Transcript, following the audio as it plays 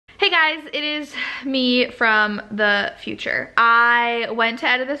Guys, it is me from the future. I went to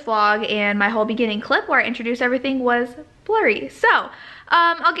edit this vlog and my whole beginning clip where I introduced everything was blurry. So,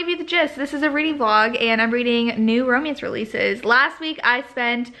 I'll give you the gist. This is a reading vlog and I'm reading new romance releases. Last week I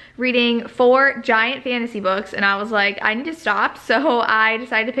spent reading 4 giant fantasy books and I was like, I need to stop. So I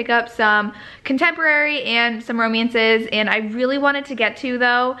decided to pick up some contemporary and some romances, and I really wanted to get to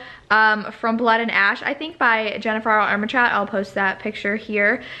though From Blood and Ash, I think by Jennifer R. Armentrout. I'll post that picture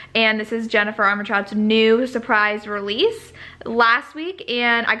here. And this is Jennifer Armentrout's new surprise release last week,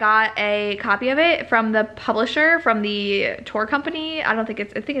 and I got a copy of it from the publisher, from the tour company. I think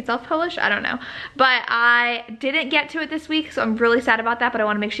it's self-published, I don't know. But I didn't get to it this week, so I'm really sad about that, but I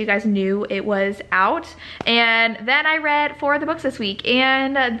want to make sure you guys knew it was out. And then I read 4 of the books this week,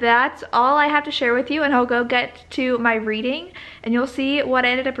 and that's all I have to share with you, and I'll go get to my reading and you'll see what I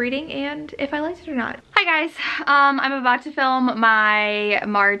ended up reading and if I liked it or not. Hi guys, I'm about to film my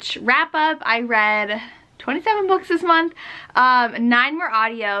March wrap up. I read 27 books this month, 9 were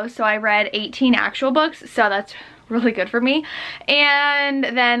audio, so I read 18 actual books, so that's really good for me. And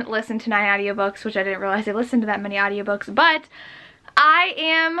then listened to 9 audiobooks, which I didn't realize I listened to that many audiobooks, but I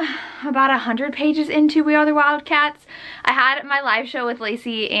am about 100 pages into We Are the Wildcats. I had my live show with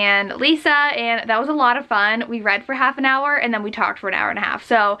Lacey and Lisa, and that was a lot of fun. We read for half an hour and then we talked for an hour and a half.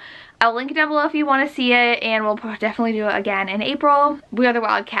 So I'll link it down below if you want to see it, and we'll definitely do it again in April. We Are the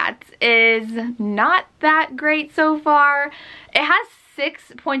Wildcats is not that great so far. It has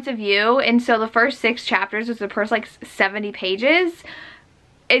 6 points of view, and so the first 6 chapters, which is the first like 70 pages,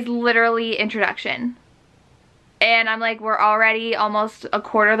 is literally introduction. And I'm like, we're already almost a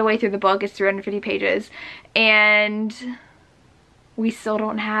quarter of the way through the book. It's 350 pages. And we still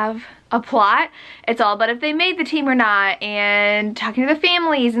don't have a plot. It's all about if they made the team or not, and talking to the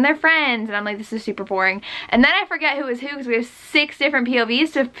families and their friends. And I'm like, this is super boring. And then I forget who is who, because we have 6 different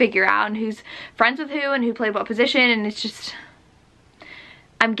POVs to figure out, and who's friends with who and who played what position. And it's just,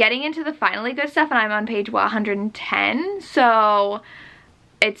 I'm getting into the finally good stuff, and I'm on page 110. So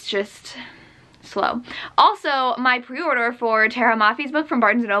it's just slow. Also, my pre-order for Tara Mafi's book from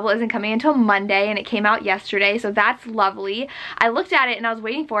Barnes & Noble isn't coming until Monday, and it came out yesterday, so that's lovely. I looked at it and I was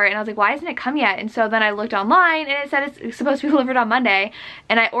waiting for it, and I was like, why hasn't it come yet? And so then I looked online and it said it's supposed to be delivered on Monday,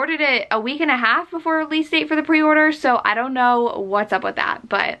 and I ordered it a week and a half before release date for the pre-order, so I don't know what's up with that,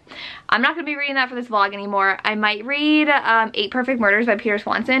 but I'm not going to be reading that for this vlog anymore. I might read 8 Perfect Murders by Peter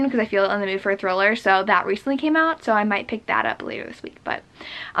Swanson, because I feel in the mood for a thriller, so that recently came out, so I might pick that up later this week. But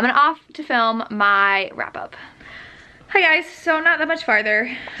I'm gonna off to film my wrap up. Hi guys, so not that much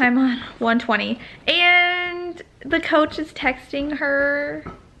farther. I'm on 120, and the coach is texting her,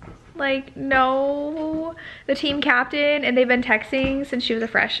 like, no, the team captain, and they've been texting since she was a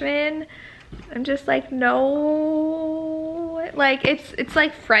freshman. I'm just like, no, like it's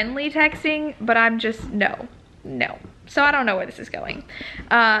like friendly texting, but I'm just no. So I don't know where this is going.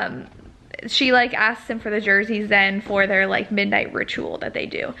 She like asks him for the jerseys then for their like midnight ritual that they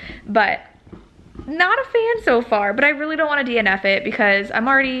do, but not a fan so far. But I really don't want to DNF it because I'm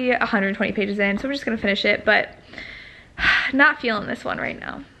already 120 pages in, so I'm just gonna finish it, but not feeling this one right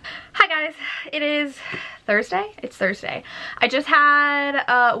now. Hi guys, it is Thursday. It's Thursday. I just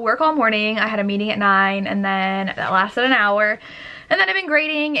had work all morning. I had a meeting at 9, and then that lasted an hour, and then I've been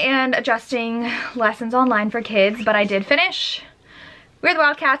grading and adjusting lessons online for kids, but I did finish We Are the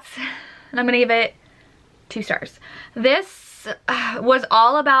Wildcats, and I'm gonna give it 2 stars. This was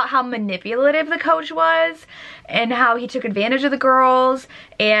all about how manipulative the coach was and how he took advantage of the girls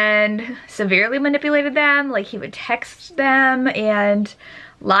and severely manipulated them. Like, he would text them and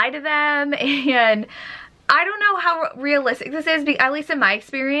lie to them, and I don't know how realistic this is, at least in my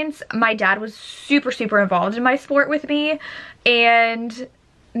experience. My dad was super involved in my sport with me, and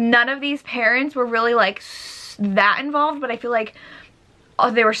none of these parents were really like that involved, but I feel like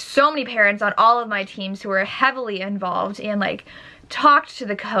there were so many parents on all of my teams who were heavily involved and like talked to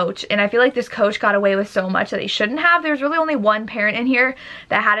the coach, and I feel like this coach got away with so much that he shouldn't have. There's really only one parent in here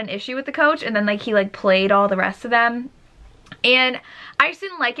that had an issue with the coach, and then like he like played all the rest of them, and I just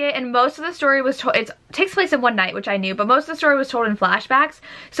didn't like it. And most of the story was told, it takes place in one night, which I knew, but most of the story was told in flashbacks.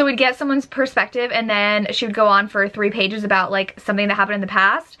 So we'd get someone's perspective, and then she would go on for 3 pages about like something that happened in the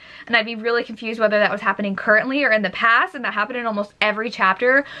past, and I'd be really confused whether that was happening currently or in the past, and that happened in almost every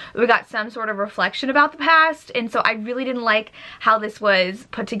chapter. We got some sort of reflection about the past, and so I really didn't like how this was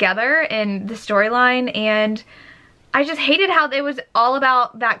put together in the storyline, and I just hated how it was all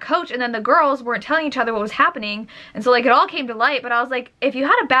about that coach, and then the girls weren't telling each other what was happening, and so like it all came to light. But I was like, if you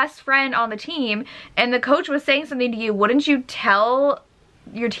had a best friend on the team and the coach was saying something to you, wouldn't you tell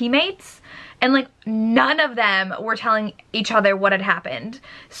your teammates? and like none of them were telling each other what had happened.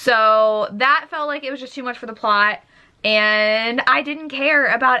 So that felt like it was just too much for the plot, and I didn't care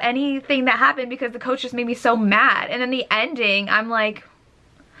about anything that happened because the coach just made me so mad. And then the ending, I'm like,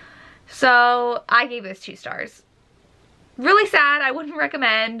 so I gave this 2 stars. Really sad, I wouldn't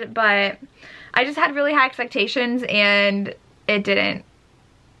recommend, but I just had really high expectations and it didn't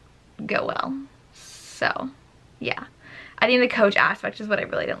go well. So yeah, I think the coach aspect is what I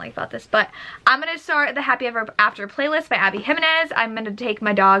really didn't like about this. But I'm gonna start the Happy Ever After playlist by Abby Jimenez. I'm gonna take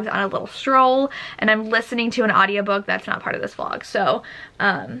my dogs on a little stroll, and I'm listening to an audiobook that's not part of this vlog. So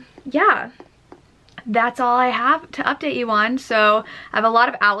yeah, that's all I have to update you on. So I have a lot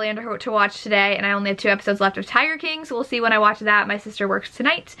of Outlander to watch today, and I only have 2 episodes left of Tiger King, so we'll see when I watch that. My sister works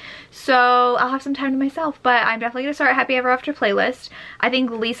tonight, so I'll have some time to myself, but I'm definitely gonna start Happy Ever After playlist. I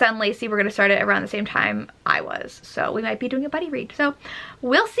think Lisa and Lacey were gonna start it around the same time I was, so we might be doing a buddy read, so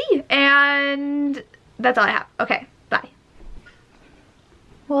we'll see. And that's all I have. Okay, bye.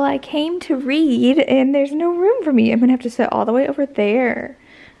 Well, I came to read and there's no room for me. I'm gonna have to sit all the way over there.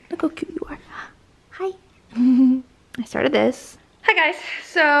 Look how cute you are. Hi. I started this. Hi guys,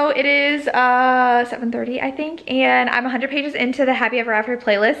 so it is 7:30 I think, and I'm 100 pages into the Happy Ever After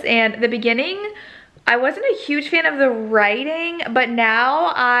playlist, and the beginning, I wasn't a huge fan of the writing, but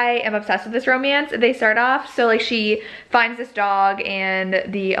now I am obsessed with this romance. They start off, so like she finds this dog and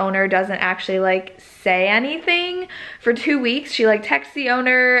the owner doesn't actually like say anything for 2 weeks. She like texts the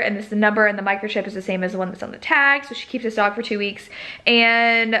owner, and this number and the microchip is the same as the one that's on the tag, so she keeps this dog for 2 weeks,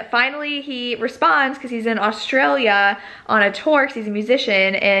 and finally he responds because he's in Australia on a tour because he's a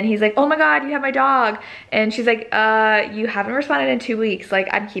musician, and he's like, oh my god, you have my dog, and she's like, you haven't responded in 2 weeks, like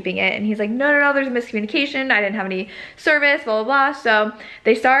I'm keeping it, and he's like, no, there's a miscommunication, I didn't have any service, blah blah blah. So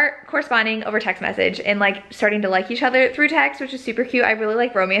they start corresponding over text message and like starting to like each other through text, which is super cute. I really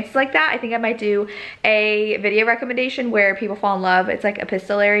like romances like that. I think I might do a video recommendation where people fall in love. It's like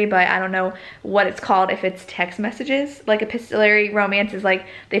epistolary, but I don't know what it's called if it's text messages. Like epistolary romance is like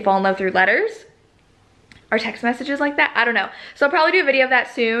they fall in love through letters or text messages like that. I don't know. So I'll probably do a video of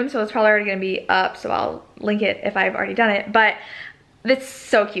that soon, so it's probably already gonna be up, so I'll link it if I've already done it. But it's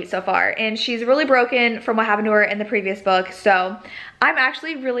so cute so far, and she's really broken from what happened to her in the previous book, so I'm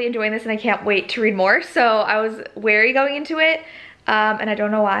actually really enjoying this and I can't wait to read more. So I was wary going into it, and I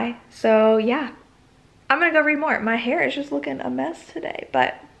don't know why. So yeah, I'm gonna go read more. My hair is just looking a mess today,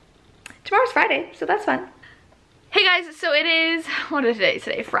 but tomorrow's Friday, so that's fun. Hey guys, so it is, what is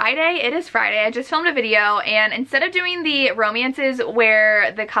today? Friday? It is Friday. I just filmed a video, and instead of doing the romances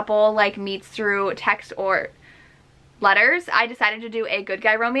where the couple like meets through text or letters, I decided to do a good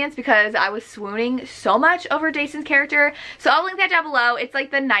guy romance because I was swooning so much over Jason's character. So I'll link that down below. It's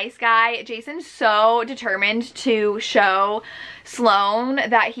like the nice guy. Jason's so determined to show Sloane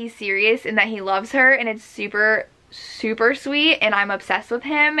that he's serious and that he loves her, and it's super sweet, and I'm obsessed with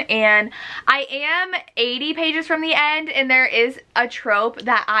him. And I am 80 pages from the end, and there is a trope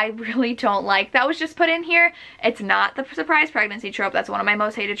that I really don't like that was just put in here. It's not the surprise pregnancy trope. That's one of my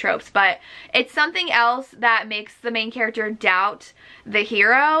most hated tropes, but it's something else that makes the main character doubt the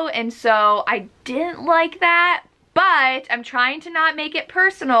hero, and so I didn't like that. But I'm trying to not make it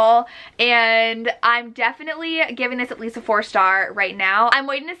personal, and I'm definitely giving this at least a 4-star right now. I'm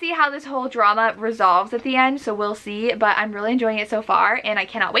waiting to see how this whole drama resolves at the end, so we'll see, but I'm really enjoying it so far, and I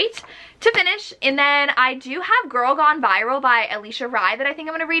cannot wait to finish. And then I do have Girl Gone Viral by Alicia Rai that I think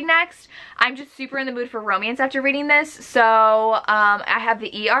I'm going to read next. I'm just super in the mood for romance after reading this, so I have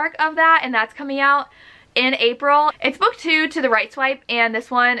the e-arc of that, and that's coming out in April. It's book 2 to the right swipe, and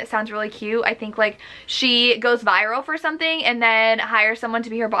this one sounds really cute. I think like she goes viral for something and then hires someone to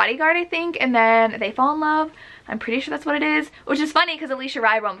be her bodyguard, I think, and then they fall in love. I'm pretty sure that's what it is, which is funny because Alicia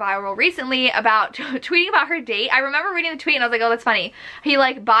Rai went viral recently about tweeting about her date. I remember reading the tweet and I was like, oh, that's funny. He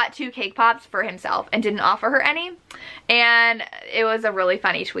like bought 2 cake pops for himself and didn't offer her any, and it was a really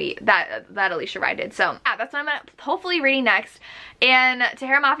funny tweet that Alicia Rai did. So yeah, that's what I'm gonna hopefully reading next. And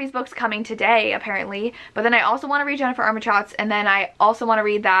Tahereh Mafi's book's coming today apparently, but then I also want to read Jennifer Armentrout's, and then I also want to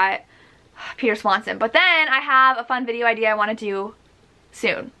read that Peter Swanson. But then I have a fun video idea I want to do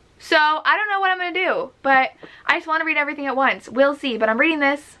soon. So I don't know what I'm going to do, but I just want to read everything at once. We'll see, but I'm reading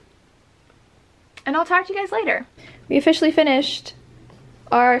this, and I'll talk to you guys later. We officially finished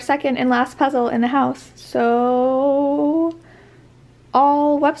our second and last puzzle in the house, so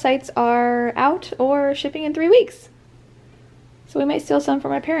all websites are out or shipping in 3 weeks. So we might steal some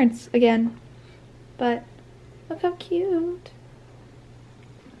from my parents again, but look how cute.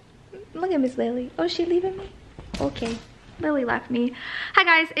 Look at Miss Lily. Oh, is she leaving me? Okay. Lily left me. Hi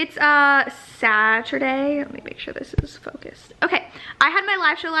guys, it's Saturday. Let me make sure this is focused. Okay, I had my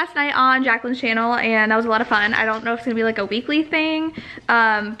live show last night on Jacqueline's channel and that was a lot of fun. I don't know if it's gonna be like a weekly thing,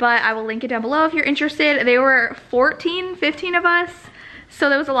 but I will link it down below if you're interested. There were 15 of us. So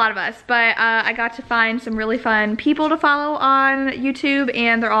there was a lot of us, but I got to find some really fun people to follow on YouTube,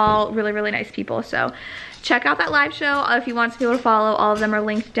 and they're all really, really nice people. So check out that live show if you want some people to follow. All of them are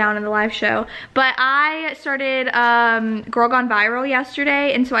linked down in the live show. But I started Girl Gone Viral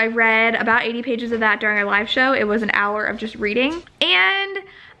yesterday, and so I read about 80 pages of that during our live show. It was an hour of just reading. And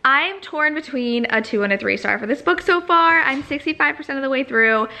I'm torn between a 2 and a 3 star for this book so far. I'm 65% of the way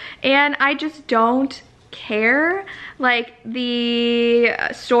through, and I just don't care. Like, the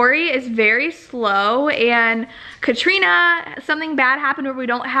story is very slow, and Katrina, something bad happened where we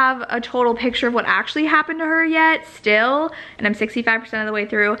don't have a total picture of what actually happened to her yet still, and I'm 65% of the way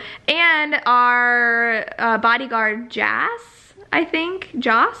through. And our bodyguard Joss, I think,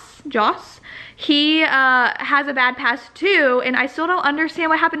 Joss, he has a bad past too, and I still don't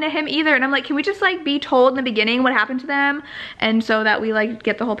understand what happened to him either. And I'm like, can we just like be told in the beginning what happened to them, and so that we like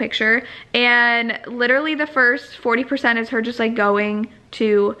get the whole picture? And literally the first 40% is her just like going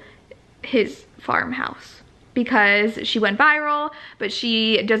to his farmhouse because she went viral, but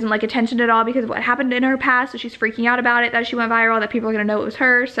she doesn't like attention at all because of what happened in her past, so she's freaking out about it, that she went viral, that people are gonna know it was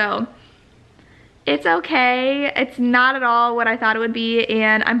her. So it's okay. It's not at all what I thought it would be,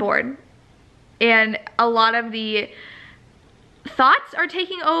 and I'm bored. And a lot of the thoughts are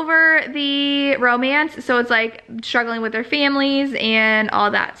taking over the romance, so it's like struggling with their families and all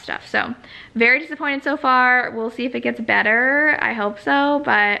that stuff. So very disappointed so far. We'll see if it gets better. I hope so,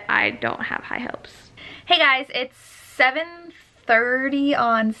 but I don't have high hopes. Hey guys, it's 7:30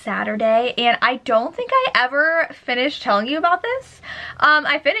 on Saturday, and I don't think I ever finished telling you about this.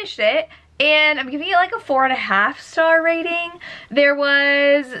 I finished it, and I'm giving it like a 4.5 star rating. There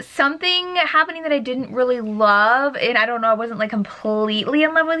was something happening that I didn't really love, and I don't know, I wasn't like completely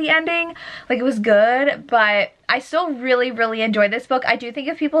in love with the ending. Like, it was good, but I still really, really enjoyed this book. I do think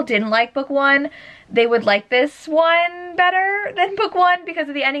if people didn't like book 1, they would like this one better than book 1 because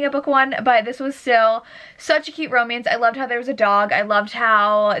of the ending of book 1, but this was still such a cute romance. I loved how there was a dog. I loved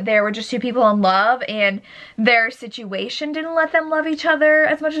how there were just 2 people in love, and their situation didn't let them love each other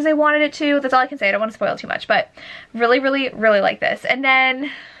as much as they wanted it to. That's all I can say. I don't want to spoil too much, but really, really, really like this. And then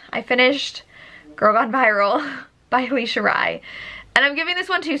I finished Girl Gone Viral by Alisha Rai. And I'm giving this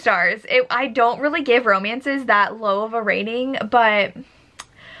one 2 stars. I don't really give romances that low of a rating, but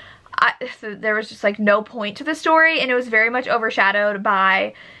so there was just like no point to the story, and it was very much overshadowed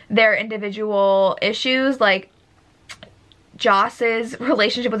by their individual issues, like Joss's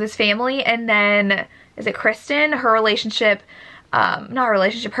relationship with his family, and then, is it Kristen? Her relationship, not her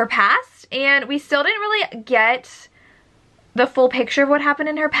relationship, her past. And we still didn't really get the full picture of what happened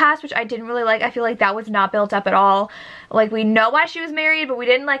in her past, which I didn't really like. I feel like that was not built up at all. Like, we know why she was married, but we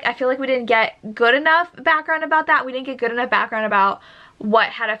didn't like, I feel like we didn't get good enough background about that. We didn't get good enough background about what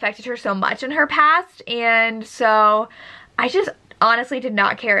had affected her so much in her past, and so I just honestly did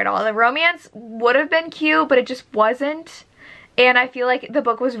not care at all. The romance would have been cute, but it just wasn't, and I feel like the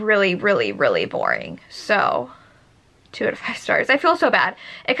book was really, really, really boring. So 2 out of 5 stars. I feel so bad.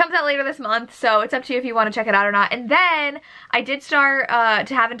 It comes out later this month, so it's up to you if you want to check it out or not. And then I did start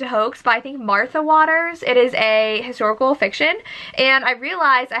To Have and to Hoax by, I think, Martha Waters. It is a historical fiction, and I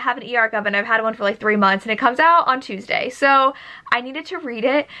realized I have an e-arc of it, and I've had one for like 3 months, and it comes out on Tuesday. So I needed to read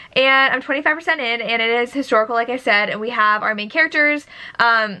it, and I'm 25% in, and it is historical, like I said, and we have our main characters.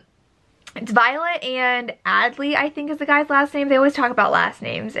 It's Violet and Adley, I think is the guy's last name. They always talk about last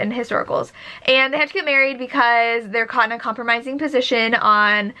names in historicals. And they have to get married because they're caught in a compromising position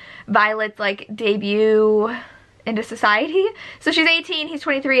on Violet's like debut into society. So she's 18, he's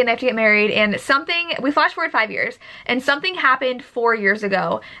 23, and they have to get married, and something, we flash forward 5 years, and something happened 4 years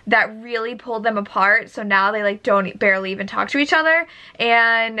ago that really pulled them apart, so now they like don't barely even talk to each other.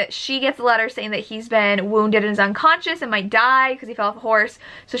 And she gets a letter saying that he's been wounded and is unconscious and might die because he fell off a horse,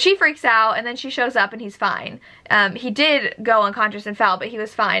 so she freaks out, and then she shows up and he's fine. He did go unconscious and fell, but he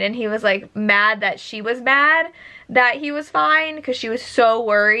was fine, and he was like mad that she was mad that he was fine because she was so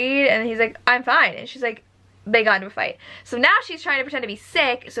worried, and he's like, I'm fine, and she's like, they got into a fight. So now she's trying to pretend to be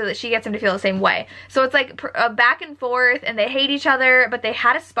sick so that she gets him to feel the same way. So it's like a back and forth, and they hate each other, but they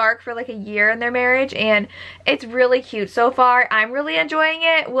had a spark for like a year in their marriage, and it's really cute so far. I'm really enjoying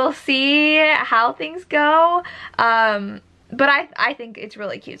it. We'll see how things go. But I think it's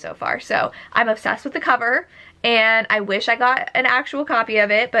really cute so far. So I'm obsessed with the cover, and I wish I got an actual copy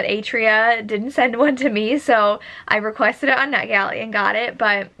of it, but Atria didn't send one to me, so I requested it on NetGalley and got it.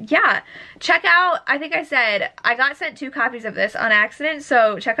 But yeah, check out, I think I said, I got sent 2 copies of this on accident,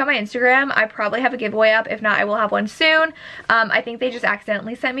 so check out my Instagram. I probably have a giveaway up. If not, I will have one soon. I think they just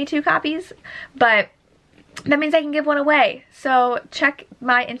accidentally sent me 2 copies, but that means I can give one away. So check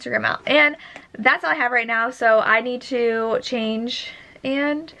my Instagram out. And that's all I have right now, so I need to change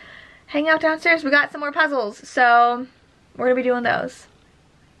and hang out downstairs. We got some more puzzles, so we're gonna be doing those.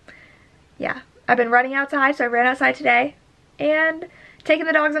 Yeah, I've been running outside, so I ran outside today and taking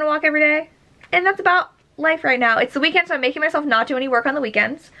the dogs on a walk every day, and that's about life right now. It's the weekend, so I'm making myself not do any work on the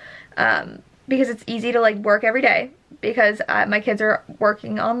weekends because it's easy to like work every day because my kids are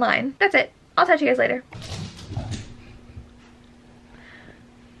working online. That's it. I'll talk to you guys later.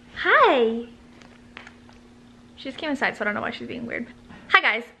 Hi. She just came inside, so I don't know why she's being weird. Hi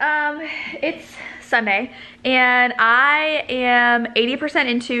guys, it's Sunday, and I am 80%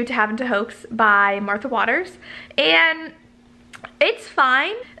 into To Haven to Hoax by Martha Waters, and it's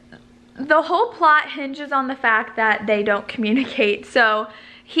fine. The whole plot hinges on the fact that they don't communicate. So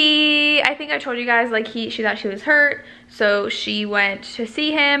I think I told you guys, like she thought she was hurt, so she went to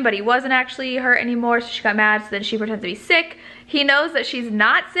see him, but he wasn't actually hurt anymore, so she got mad, so then she pretends to be sick. He knows that she's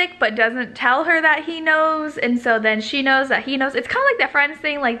not sick, but doesn't tell her that he knows, and so then she knows that he knows. It's kind of like that Friends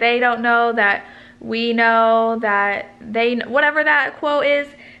thing, like they don't know that we know that they, whatever that quote is.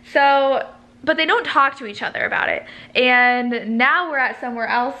 So, but they don't talk to each other about it. And now we're at somewhere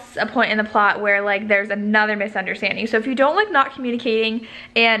else, a point in the plot where like there's another misunderstanding. So if you don't like not communicating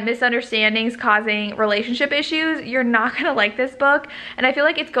and misunderstandings causing relationship issues, you're not gonna like this book. And I feel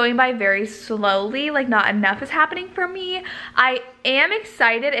like it's going by very slowly, like not enough is happening for me. I am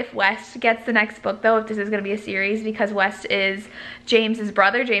excited if West gets the next book though, if this is gonna be a series, because West is James's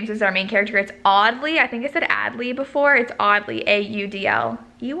brother. James is our main character. It's Audley, I think I said Adley before. It's Audley,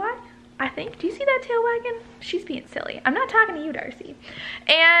 A-U-D-L-E-Y. I think. Do you see that tail wagging? She's being silly. I'm not talking to you, Darcy.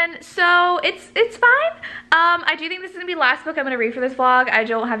 And so it's fine. I do think this is gonna be the last book I'm gonna read for this vlog. I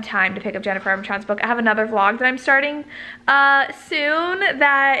don't have time to pick up Jennifer Armentrout's book. I have another vlog that I'm starting soon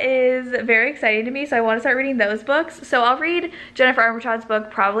that is very exciting to me, so I want to start reading those books. So I'll read Jennifer Armentrout's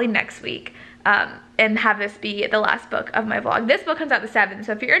book probably next week and have this be the last book of my vlog. This book comes out the 7th,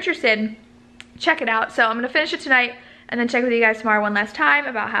 so if you're interested, check it out. So I'm gonna finish it tonight and then check with you guys tomorrow one last time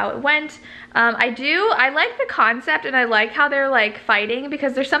about how it went. I like the concept, and I like how they're like fighting,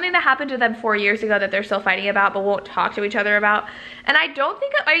 because there's something that happened to them 4 years ago that they're still fighting about but won't talk to each other about. And I don't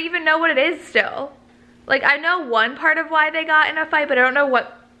think I even know what it is still. Like, I know one part of why they got in a fight, but I don't know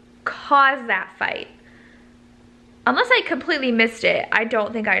what caused that fight. Unless I completely missed it, I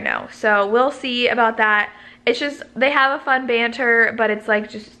don't think I know. So we'll see about that. It's just, they have a fun banter, but it's like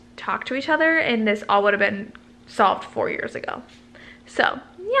just talk to each other, and this all would have been solved 4 years ago. So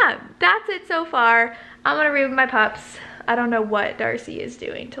yeah, that's it so far. I'm gonna read with my pups. I don't know what Darcy is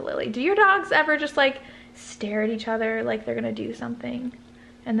doing to Lily. Do your dogs ever just like stare at each other like they're gonna do something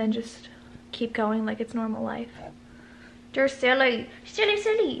and then just keep going like it's normal life? They're silly.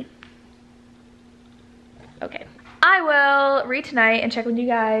 Okay, I will read tonight and check with you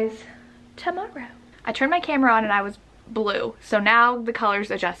guys tomorrow. I turned my camera on and I was blue, so now the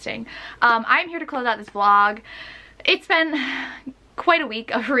color's adjusting. I'm here to close out this vlog. It's been quite a week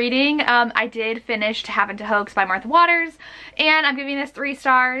of reading. I did finish To Haven to Hoax by Martha Waters, and I'm giving this 3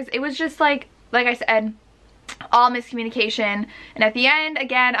 stars. It was just like I said, all miscommunication, and at the end,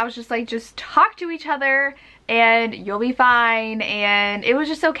 again, I was just like, just talk to each other and you'll be fine, and it was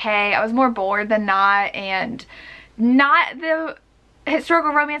just okay. I was more bored than not, and not the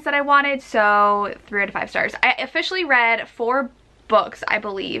historical romance that I wanted, so 3 out of 5 stars. I officially read 4 books, I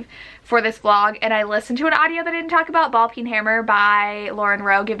believe, for this vlog, and I listened to an audio that I didn't talk about, Ball Peen Hammer by Lauren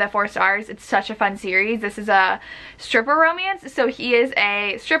Rowe. Give that 4 stars. It's such a fun series. This is a stripper romance, so he is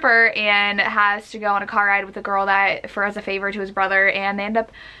a stripper and has to go on a car ride with a girl that as a favor to his brother, and they end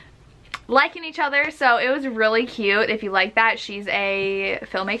up liking each other, so it was really cute. If you like that, she's a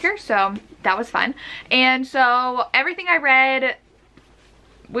filmmaker, so that was fun. And so everything I read,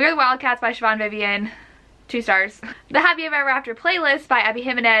 We Are the Wildcats by Siobhan Vivian, 2 stars. The Happy Ever After playlist by Abby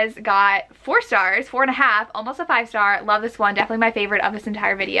Jimenez got 4 stars, 4.5, almost a 5-star. Love this one, definitely my favorite of this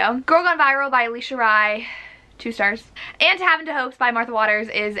entire video. Girl Gone Viral by Alicia Rai, 2 stars. And To Haven to Hoax by Martha Waters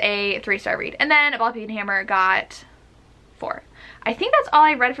is a 3-star read. And then Ball Peen Hammer got 4. I think that's all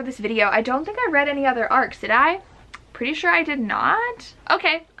I read for this video. I don't think I read any other arcs, did I? Pretty sure I did not.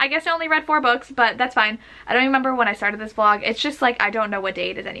 Okay, I guess I only read 4 books, but that's fine. I don't remember when I started this vlog. It's just like I don't know what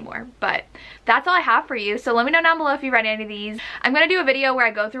day it is anymore. But that's all I have for you. So let me know down below if you read any of these. I'm going to do a video where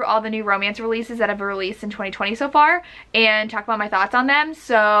I go through all the new romance releases that have been released in 2020 so far and talk about my thoughts on them.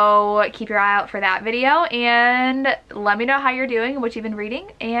 So keep your eye out for that video and let me know how you're doing and what you've been reading.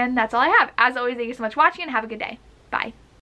 And that's all I have. As always, thank you so much for watching and have a good day. Bye.